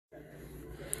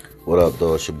What up,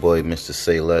 though? It's your boy, Mr.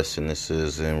 Say Less, and this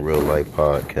is In Real Life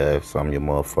Podcast. I'm your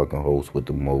motherfucking host with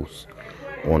the most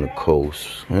on the coast.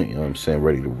 You know what I'm saying?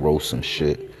 Ready to roast some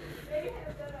shit.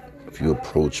 If you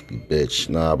approach me, bitch.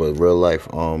 Nah, but real life,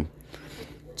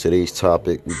 today's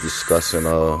topic, we discussing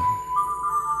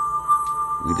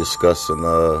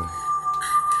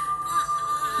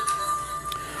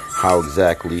how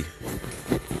exactly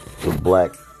the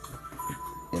black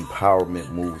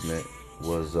empowerment movement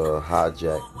was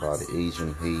hijacked by the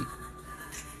Asian hate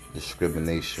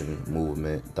discrimination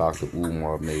movement. Dr.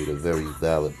 Umar made a very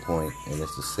valid point, and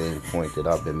it's the same point that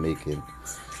I've been making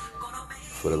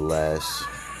for the last,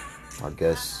 I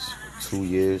guess, 2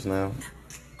 years now.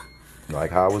 Like,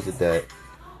 how is it that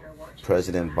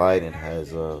President Biden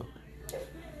has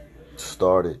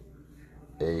started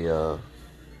a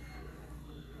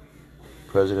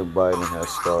President Biden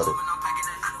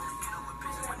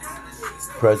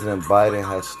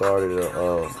has started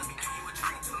a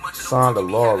signed a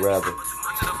law, rather.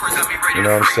 You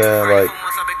know what I'm saying? Like,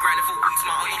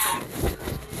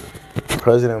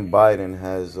 President Biden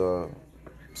has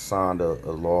signed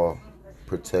a law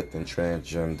protecting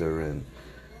transgender, and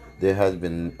there has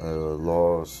been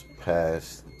laws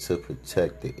passed to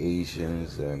protect the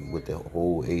Asians, and with the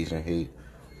whole Asian hate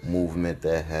movement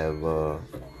that has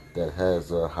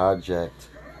hijacked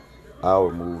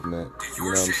our movement. You know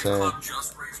what I'm saying?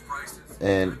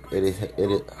 And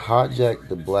it hijacked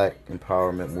the black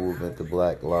empowerment movement, the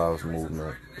Black Lives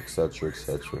movement, etc.,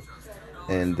 etc.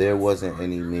 And there wasn't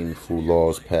any meaningful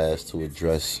laws passed to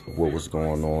address what was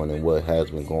going on and what has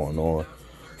been going on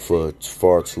for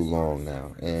far too long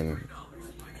now. And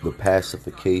the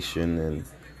pacification and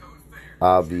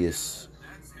obvious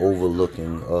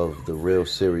overlooking of the real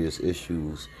serious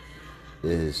issues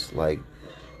is like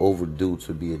overdue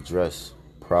to be addressed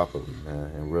properly, man,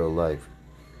 in real life.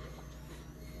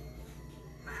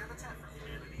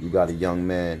 You got a young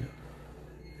man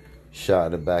shot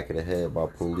in the back of the head by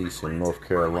police in North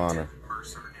Carolina,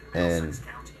 and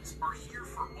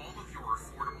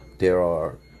there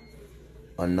are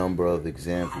a number of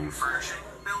examples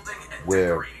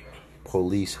where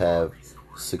police have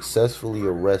successfully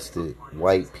arrested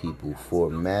white people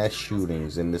for mass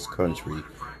shootings in this country,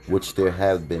 which there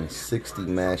have been 60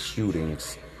 mass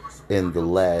shootings in the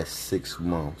last 6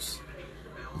 months.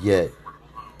 Yet,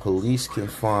 police can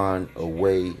find a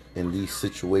way in these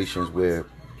situations where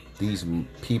these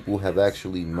people have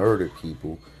actually murdered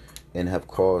people and have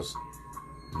caused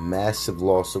massive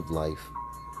loss of life,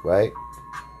 right?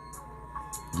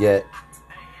 Yet,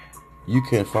 you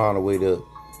can find a way to,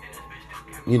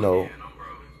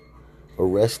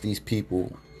 arrest these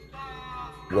people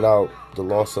without the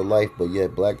loss of life, but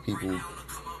yet black people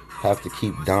have to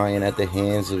keep dying at the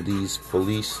hands of these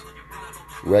police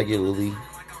regularly,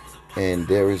 and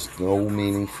there is no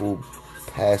meaningful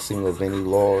passing of any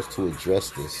laws to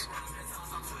address this.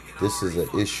 This is an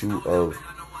issue of,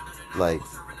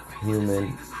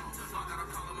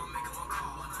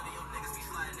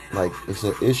 it's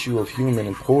an issue of human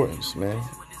importance, man,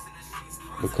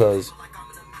 because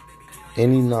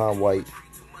any non-white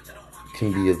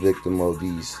can be a victim of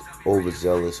these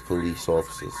overzealous police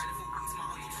officers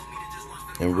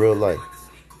in real life.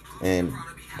 And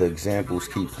the examples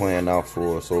keep playing out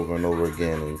for us over and over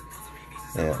again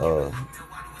in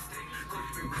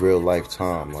real life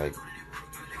time. Like,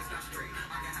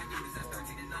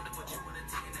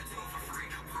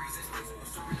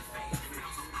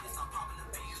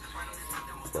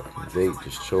 fucking vape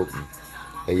just choked me.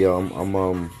 Hey yo,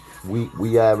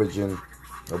 we averaging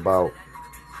about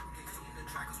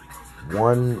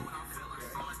one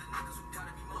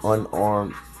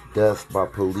unarmed death by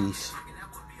police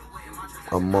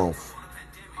a month.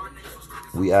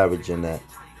 We averaging that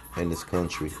in this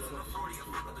country,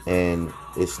 and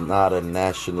it's not a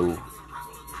national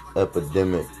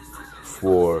epidemic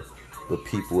for the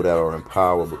people that are in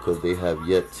power, because they have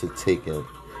yet to take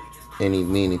any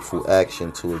meaningful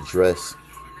action to address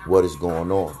what is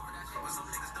going on.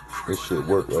 This shit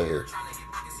work right here.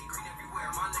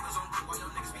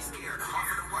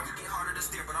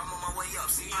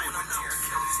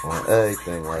 On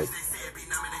everything, like,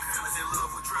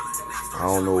 I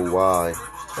don't know why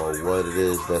or what it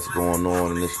is that's going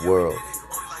on in this world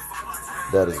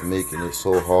that is making it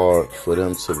so hard for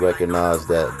them to recognize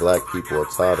that black people are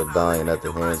tired of dying at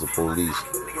the hands of police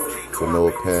for no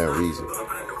apparent reason.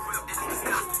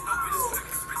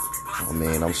 I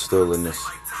mean, I'm still in this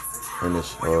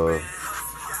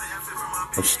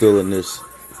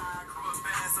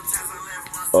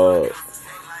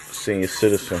senior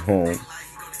citizen home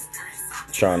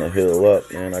trying to heal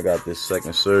up, man. I got this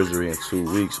second surgery in 2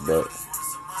 weeks, but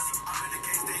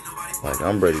Like,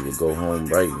 I'm ready to go home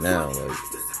right now. Like,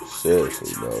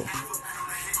 seriously, bro.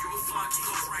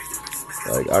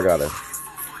 Like, I gotta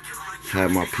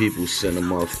have my people send a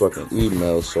motherfucking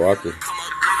email so I could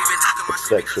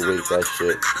effectuate that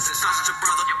shit.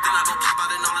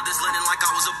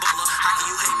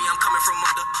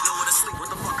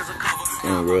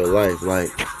 In real life,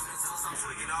 like,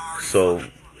 so,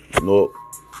 North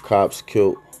cops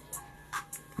killed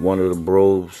one of the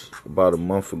bros about a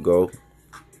month ago.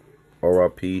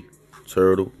 R.I.P.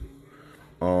 Turtle.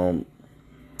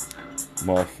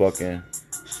 Motherfucking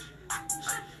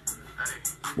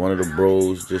one of the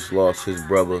bros just lost his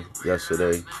brother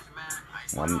yesterday.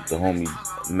 The homie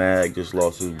Mag just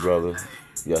lost his brother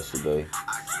yesterday.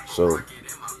 So,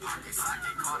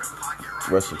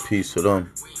 rest in peace to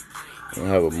them. We'll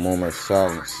have a moment of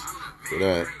silence for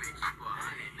that.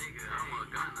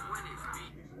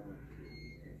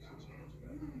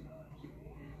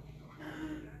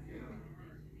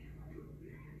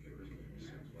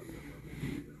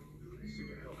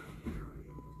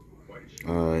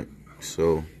 Alright,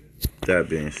 so that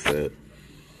being said,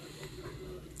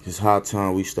 it's high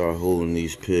time we start holding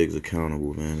these pigs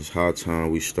accountable, man. It's high time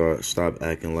we stop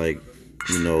acting like,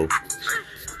 you know,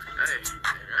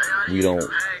 we don't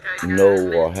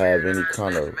know or have any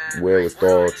kind of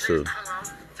wherewithal to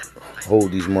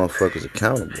hold these motherfuckers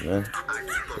accountable, man.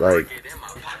 Like,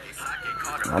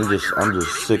 I'm just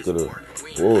sick of the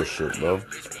bullshit, bro.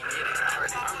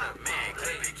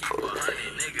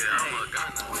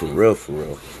 For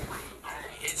real.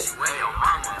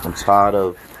 I'm tired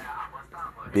of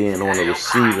being on the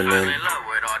receiving end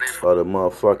of the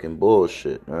motherfucking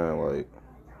bullshit, man. Like,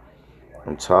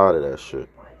 I'm tired of that shit.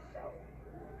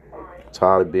 I'm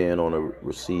tired of being on the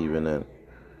receiving end.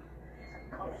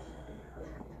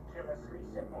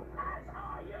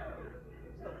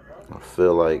 I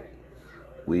feel like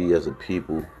we as a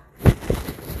people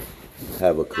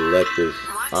have a collective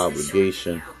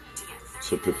obligation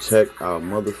to protect our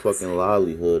motherfucking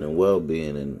livelihood and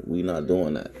well-being, and we not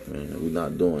doing that, man. We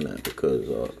not doing that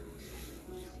because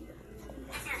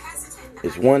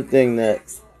it's one thing that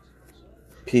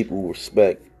people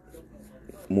respect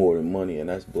more than money, and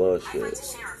that's bloodshed.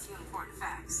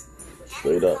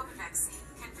 Straight up.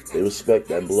 They respect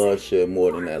that bloodshed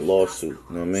more than that lawsuit,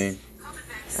 you know what I mean?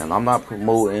 And I'm not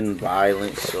promoting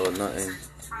violence or nothing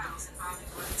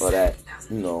for that,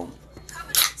 you know.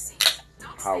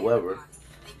 However,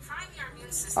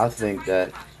 I think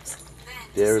that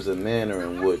there is a manner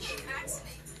in which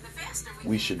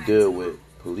we should deal with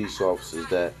police officers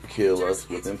that kill us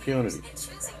with impunity.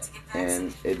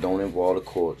 And it don't involve the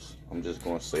courts. I'm just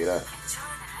going to say that.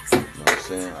 You know what I'm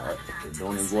saying? It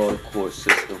don't involve the court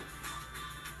system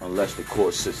unless the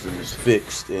court system is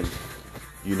fixed. And,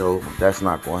 you know, that's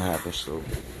not going to happen. So,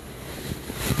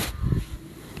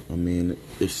 I mean,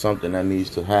 it's something that needs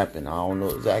to happen. I don't know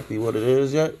exactly what it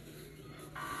is yet,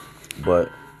 but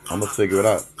I'm going to figure it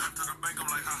out.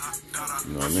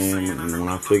 You know what I mean? When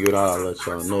I figure it out, I'll let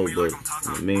y'all know. But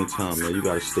in the meantime, man, you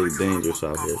got to stay dangerous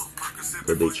out here.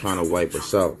 Because they trying to wipe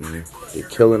us out, man. They're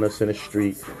killing us in the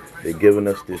street. They're giving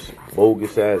us this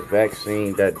bogus-ass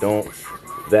vaccine that don't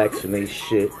vaccinate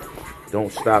shit.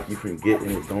 Don't stop you from getting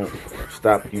it. Don't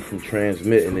stop you from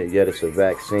transmitting it, yet it's a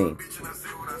vaccine.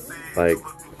 Like,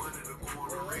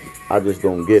 I just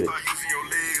don't get it.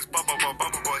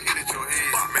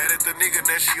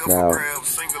 Now,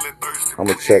 I'm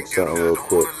going to check something real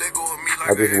quick.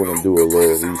 I just want to do a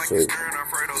little research.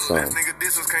 Something.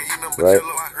 Right?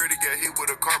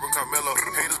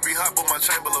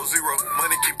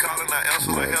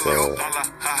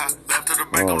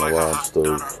 I don't know why I'm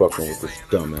still fucking with this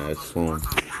dumbass phone.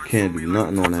 Can't do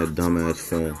nothing on that dumbass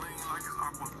phone.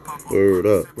 Word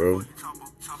up, bro.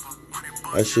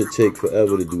 That shit take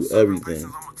forever to do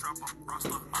everything.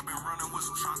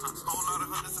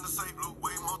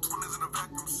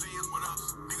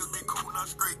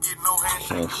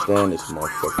 Can't stand this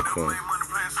motherfucking thing.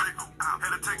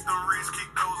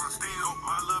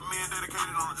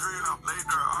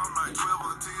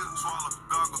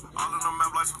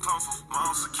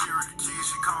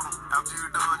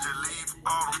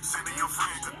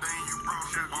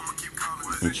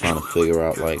 I'm trying to figure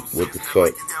out, like, what the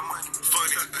fuck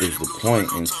is the point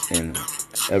in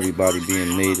everybody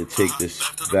being made to take this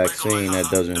vaccine that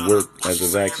doesn't work as a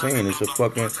vaccine. It's a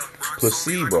fucking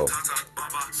placebo.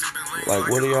 Like,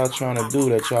 what are y'all trying to do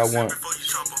that y'all want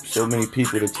so many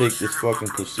people to take this fucking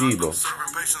placebo?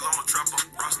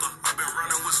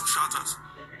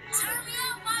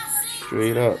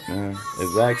 Straight up, man. A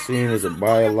vaccine is a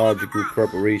biological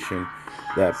preparation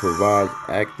that provides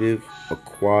active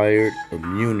acquired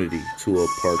immunity to a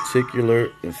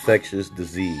particular infectious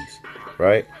disease.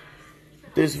 right?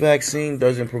 This vaccine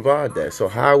doesn't provide that. So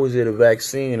how is it a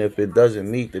vaccine if it doesn't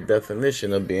meet the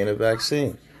definition of being a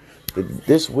vaccine?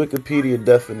 This Wikipedia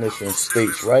definition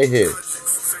states right here,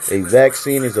 a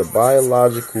vaccine is a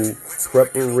biological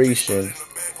preparation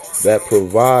that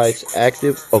provides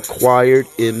active acquired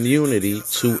immunity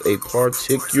to a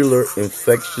particular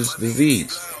infectious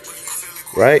disease.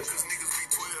 Right?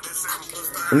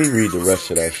 Let me read the rest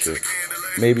of that shit.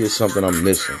 Maybe it's something I'm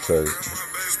missing, because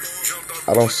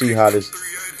I don't see how this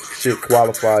shit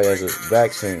qualify as a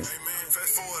vaccine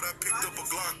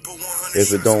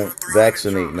if it don't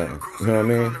vaccinate nothing. You know what I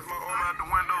mean?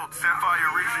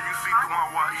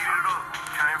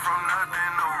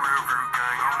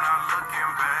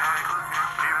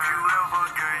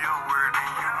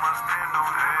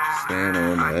 Stand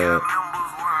on my head.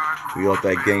 We off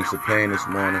that Gangsta Pain this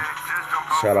morning.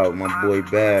 Shout out my boy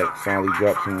Bag. Finally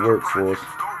dropped some work for us.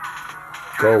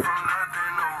 Go.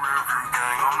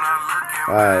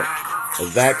 Alright. A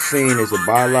vaccine is a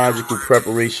biological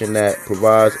preparation that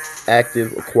provides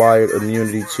active acquired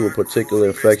immunity to a particular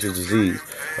infectious disease.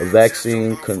 A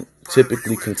vaccine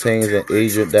typically contains an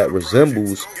agent that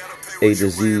resembles a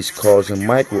disease-causing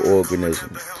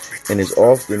microorganism and is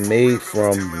often made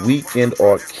from weakened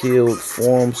or killed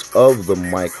forms of the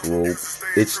microbe,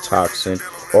 its toxin,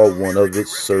 or one of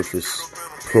its surface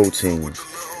proteins.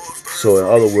 So in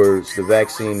other words, the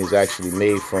vaccine is actually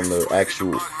made from the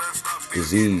actual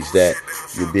disease that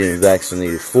you're being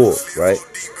vaccinated for, right?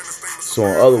 So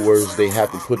in other words, they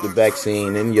have to put the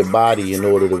vaccine in your body in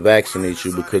order to vaccinate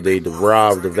you, because they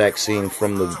derive the vaccine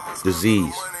from the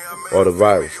disease or the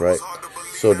virus, right?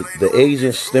 So the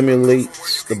agent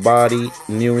stimulates the body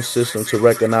immune system to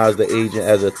recognize the agent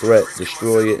as a threat,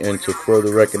 destroy it, and to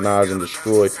further recognize and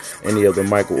destroy any of the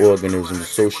microorganisms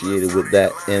associated with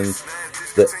that and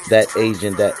that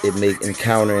agent that it may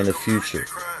encounter in the future.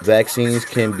 Vaccines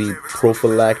can be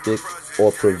prophylactic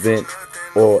or prevent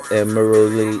or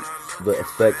ameliorate the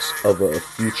effects of a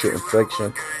future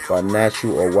infection by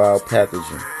natural or wild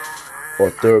pathogen, or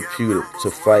therapeutic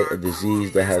to fight a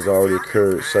disease that has already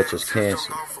occurred, such as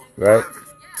cancer, right?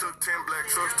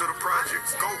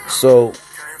 So,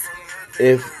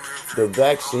 if the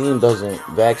vaccine doesn't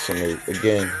vaccinate,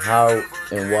 again, how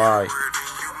and why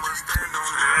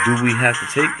do we have to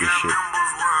take this shit?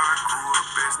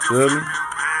 Feel me?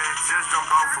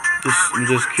 I'm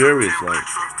just curious,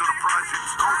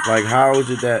 like how is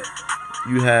it that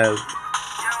you have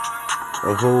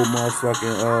a whole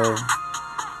motherfucking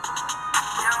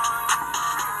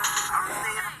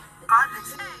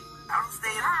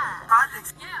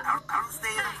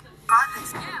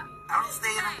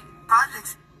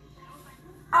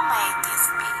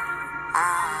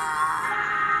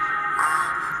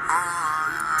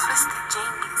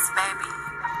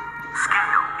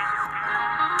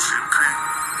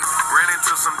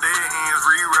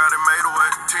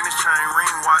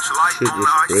shit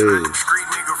is crazy. Street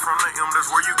nigga from the M, that's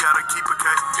where you gotta keep a K.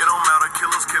 It don't matter,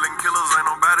 killers killing killers, ain't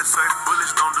nobody safe.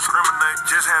 Bullets don't discriminate,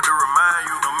 just had to remind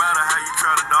you. No matter how you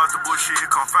try to dodge the bullshit, it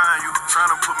can't find you. Trying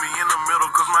to put me in the middle,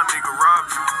 cause my nigga robbed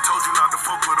you. Told you not to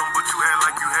fuck with him, but you act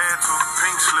like you had to.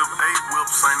 Pink slip, 8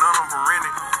 whips, ain't none of them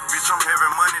rented. Bitch, I'm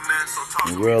having money now, so talk.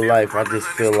 In real life, I just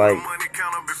feel like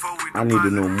I need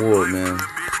to know more, man.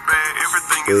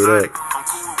 Straight up.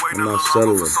 I'm not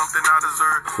settling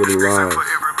for the lies.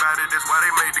 That's why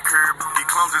they made the curb. He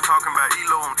clumsy talking about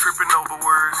Elo, I'm tripping over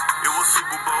words. It was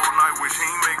Super Bowl night, wish he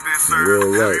ain't make this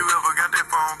serve. Have you ever got that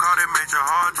phone call that made your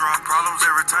heart drop? Problems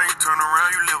every time you turn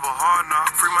around, you live a hard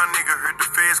knock. Free my nigga, heard the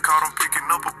feds caught him picking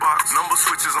up a box. Number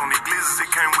switches on these glizzes, it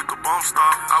came with the bump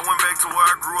stop. I went back to where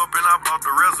I grew up and I bought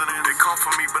the resident. They come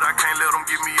for me, but I can't let them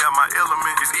get me out my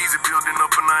element. It's easy building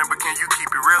up a name, but can you keep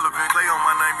it relevant? Play on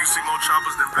my name, you see more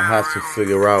choppers than I have to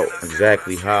figure out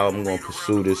exactly how I'm going to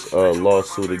pursue this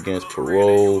lawsuit against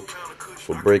Parole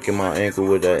for breaking my ankle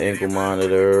with that ankle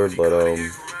monitor, but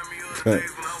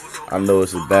I know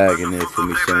it's a bag in there for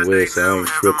me somewhere, so I ain't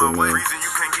tripping, man.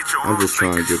 I'm just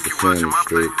trying to get the family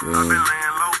straight, man.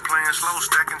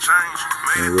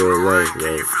 In real life,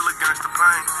 right?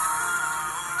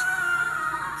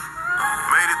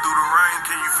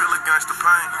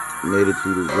 Made it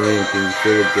through the rain, can you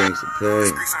feel it against the pain?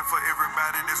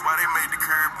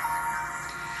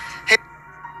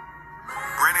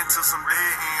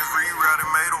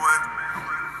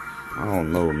 I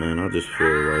don't know, man. I just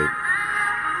feel like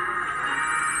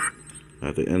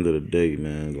at the end of the day,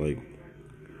 man, like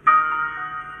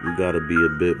we gotta be a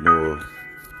bit more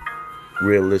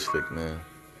realistic, man.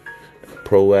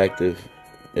 Proactive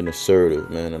and assertive,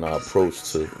 man, in our approach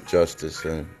to justice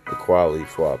and equality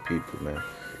for our people, man.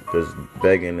 Because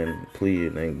begging and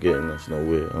pleading ain't getting us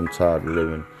nowhere. I'm tired of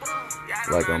living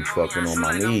like I'm fucking on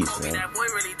my knees, man.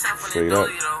 Straight up.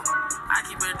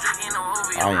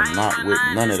 I am not with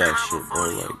none of that shit, bro.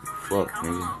 Like, fuck,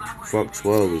 nigga. Fuck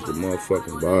 12 is the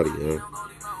motherfucking body, yo.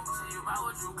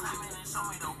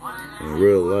 In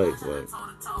real life, like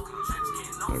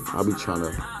I be trying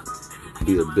to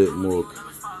be a bit more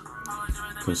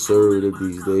conservative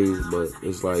these days, but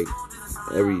it's like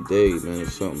every day, man,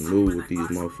 it's something new with these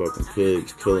motherfucking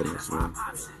pigs killing us, man.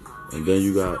 And then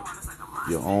you got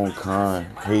your own kind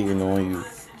hating on you,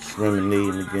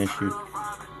 discriminating against you.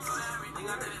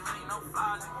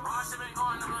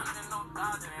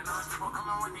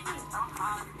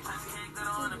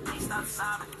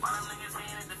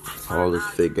 All this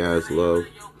fake ass love,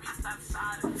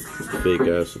 fake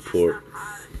ass support.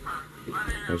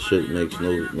 That shit makes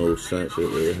no sense.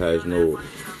 It has no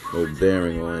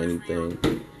bearing on anything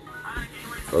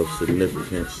of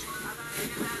significance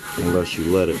unless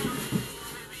you let it.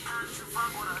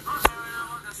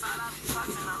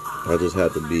 I just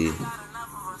have to be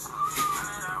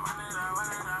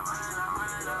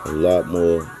a lot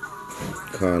more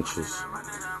conscious.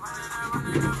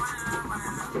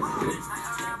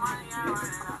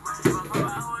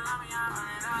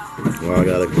 Well, I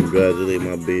gotta congratulate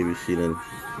my baby. She done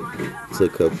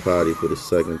took her potty for the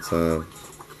second time.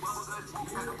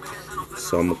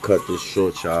 So I'm gonna cut this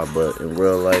short, y'all. But in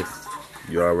real life,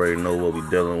 you already know what we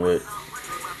dealing with.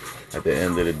 At the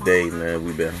end of the day, man,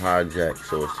 we've been hijacked.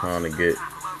 So it's time to get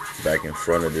back in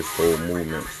front of this whole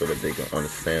movement so that they can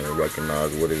understand and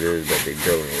recognize what it is that they're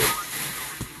dealing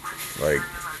with. Like,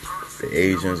 the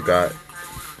Asians got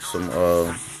some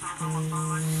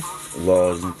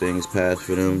laws and things passed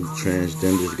for them.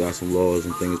 Transgenders got some laws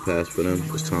and things passed for them.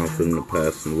 It's time for them to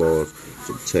pass some laws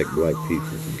to protect black people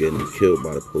from getting killed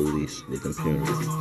by the police with impunity.